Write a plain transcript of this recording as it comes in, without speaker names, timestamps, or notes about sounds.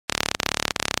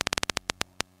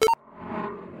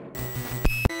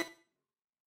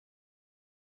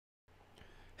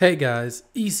Hey guys,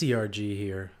 ECRG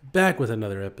here, back with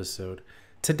another episode.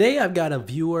 Today I've got a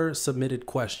viewer submitted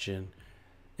question,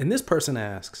 and this person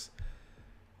asks,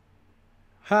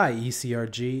 Hi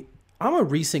ECRG, I'm a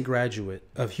recent graduate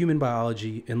of human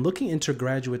biology and looking into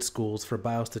graduate schools for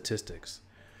biostatistics.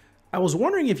 I was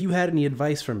wondering if you had any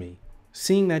advice for me,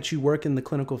 seeing that you work in the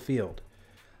clinical field.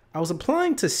 I was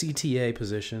applying to CTA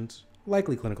positions,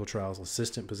 likely clinical trials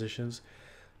assistant positions,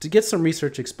 to get some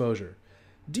research exposure.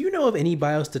 Do you know of any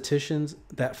biostatisticians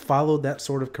that followed that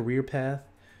sort of career path?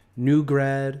 New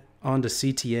grad, onto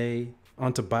CTA,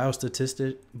 onto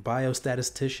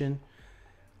biostatistician?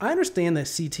 I understand that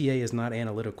CTA is not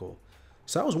analytical,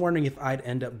 so I was wondering if I'd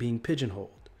end up being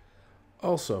pigeonholed.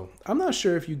 Also, I'm not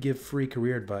sure if you give free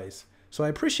career advice, so I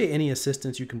appreciate any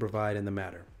assistance you can provide in the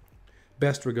matter.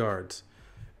 Best regards.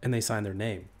 And they sign their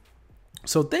name.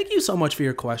 So thank you so much for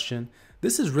your question.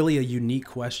 This is really a unique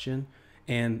question,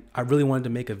 and I really wanted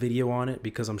to make a video on it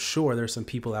because I'm sure there's some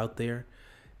people out there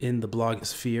in the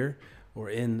blogosphere or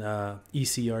in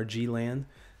ECRG land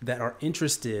that are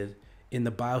interested in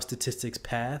the biostatistics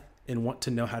path and want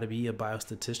to know how to be a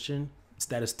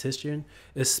statistician,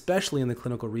 especially in the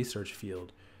clinical research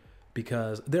field.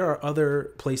 Because there are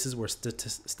other places where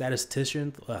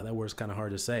statisticians, that word's kind of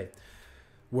hard to say,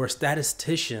 where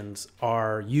statisticians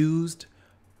are used,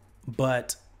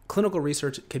 but clinical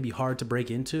research can be hard to break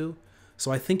into.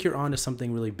 So I think you're onto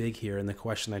something really big here in the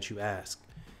question that you asked.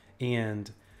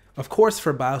 And of course,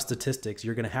 for biostatistics,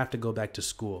 you're going to have to go back to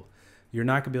school. You're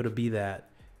not going to be able to be that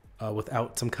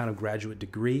without some kind of graduate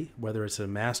degree, whether it's a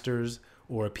master's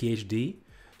or a PhD.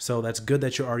 So that's good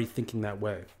that you're already thinking that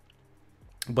way.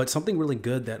 But something really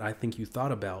good that I think you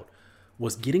thought about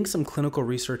was getting some clinical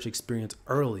research experience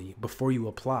early before you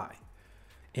apply.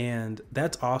 And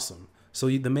that's awesome. So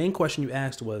the main question you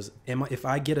asked was, if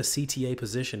I get a CTA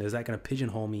position, is that going to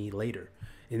pigeonhole me later?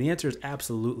 And the answer is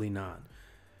absolutely not.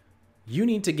 You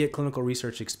need to get clinical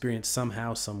research experience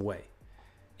somehow, some way.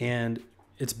 And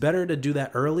it's better to do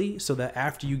that early so that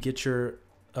after you get your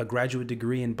graduate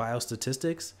degree in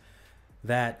biostatistics,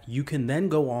 that you can then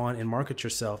go on and market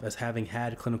yourself as having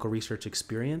had clinical research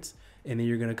experience. And then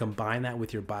you're going to combine that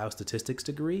with your biostatistics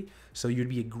degree. So you'd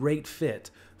be a great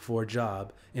fit for a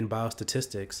job in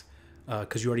biostatistics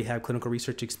because you already have clinical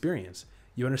research experience.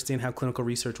 You understand how clinical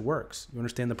research works. You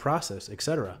understand the process,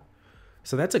 etc.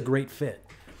 So that's a great fit.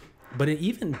 But an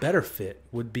even better fit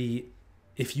would be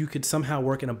if you could somehow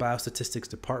work in a biostatistics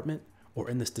department or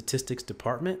in the statistics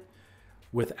department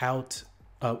without,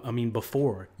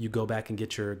 before you go back and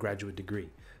get your graduate degree.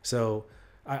 So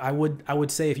I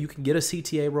would say if you can get a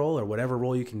CTA role or whatever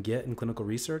role you can get in clinical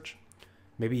research,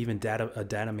 maybe even a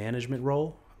data management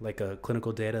role, like a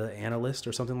clinical data analyst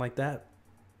or something like that,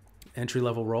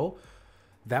 entry-level role,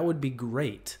 that would be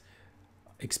great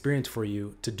experience for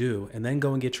you to do, and then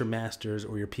go and get your master's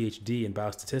or your PhD in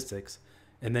biostatistics,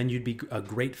 and then you'd be a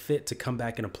great fit to come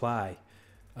back and apply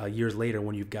years later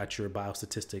when you've got your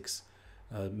biostatistics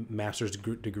master's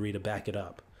degree to back it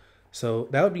up. So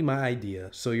that would be my idea.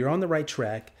 So you're on the right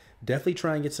track. Definitely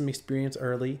try and get some experience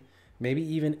early, maybe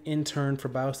even intern for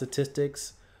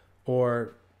biostatistics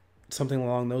or something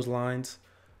along those lines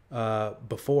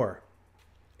before.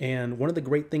 And one of the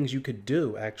great things you could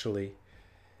do actually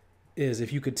is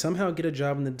if you could somehow get a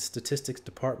job in the statistics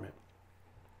department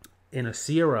in a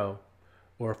CRO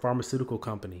or a pharmaceutical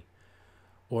company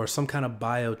or some kind of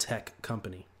biotech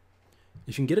company.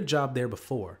 If you can get a job there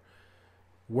before,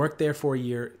 work there for a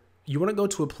year, you want to go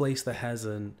to a place that has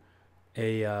a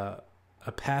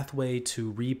pathway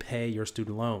to repay your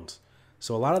student loans.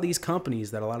 So a lot of these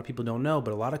companies that a lot of people don't know,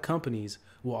 but a lot of companies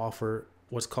will offer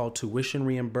what's called tuition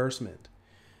reimbursement.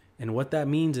 And what that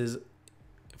means is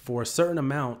for a certain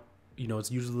amount, it's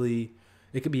usually,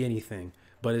 it could be anything,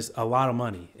 but it's a lot of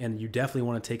money. And you definitely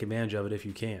want to take advantage of it if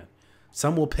you can.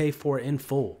 Some will pay for it in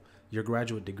full, your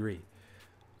graduate degree.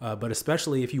 But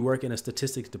especially if you work in a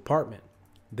statistics department,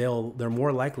 they're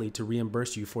more likely to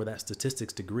reimburse you for that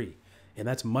statistics degree. And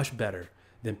that's much better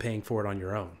than paying for it on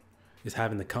your own, is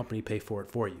having the company pay for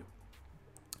it for you.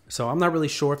 So I'm not really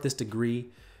sure if this degree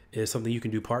is something you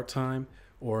can do part-time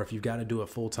or if you've got to do it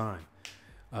full-time.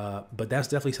 But that's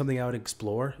definitely something I would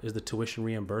explore, is the tuition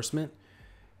reimbursement,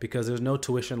 because there's no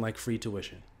tuition like free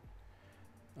tuition.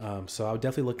 So I would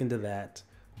definitely look into that.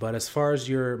 But as far as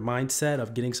your mindset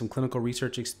of getting some clinical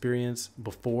research experience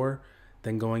before,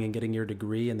 then going and getting your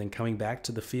degree and then coming back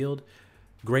to the field,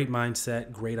 great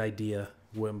mindset, great idea.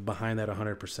 We're behind that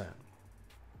 100%.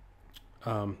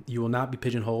 You will not be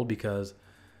pigeonholed because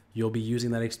you'll be using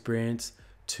that experience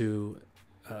to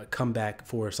come back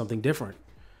for something different,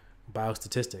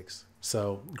 biostatistics.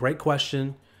 So great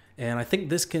question. And I think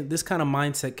this kind of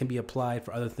mindset can be applied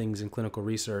for other things in clinical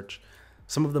research.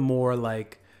 Some of the more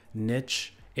like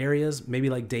niche areas,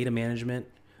 maybe like data management.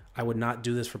 I would not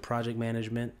do this for project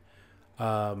management.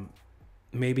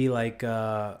 Maybe like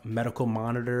medical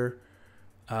monitor,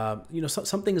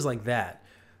 some things like that.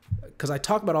 Because I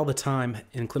talk about all the time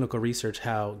in clinical research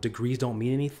how degrees don't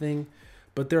mean anything,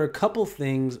 but there are a couple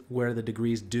things where the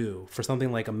degrees do. For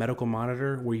something like a medical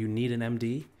monitor where you need an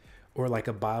MD, or like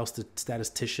a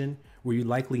biostatistician where you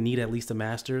likely need at least a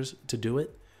master's to do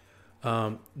it.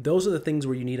 Those are the things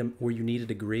where you need a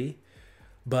degree.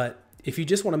 But if you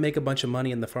just want to make a bunch of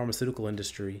money in the pharmaceutical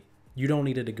industry, you don't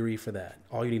need a degree for that.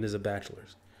 All you need is a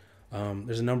bachelor's.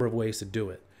 There's a number of ways to do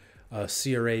it.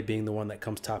 CRA being the one that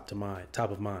comes top of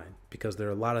mind, because there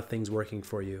are a lot of things working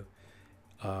for you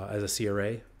as a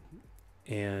CRA,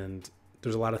 and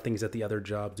there's a lot of things that the other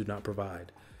jobs do not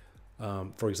provide.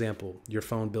 For example, your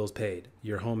phone bill's paid,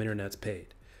 your home internet's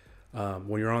paid.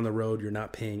 When you're on the road, you're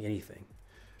not paying anything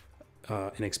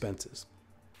in expenses.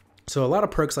 So a lot of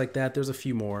perks like that. There's a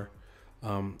few more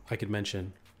I could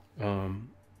mention,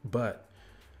 but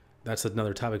that's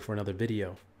another topic for another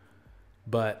video.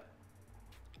 But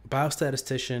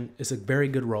biostatistician is a very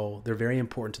good role. They're very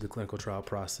important to the clinical trial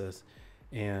process.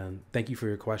 And thank you for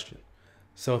your question.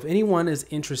 So if anyone is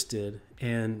interested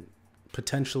in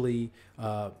potentially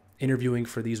interviewing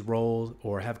for these roles,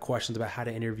 or have questions about how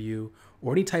to interview,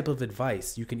 or any type of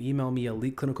advice, you can email me at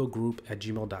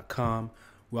eliteclinicalgroup@gmail.com.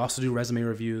 We also do resume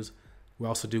reviews. We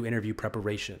also do interview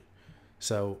preparation.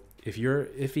 So if you're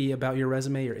iffy about your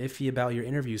resume or iffy about your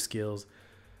interview skills,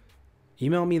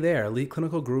 email me there,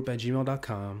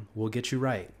 eliteclinicalgroup@gmail.com. We'll get you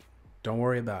right. Don't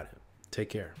worry about it. Take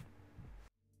care.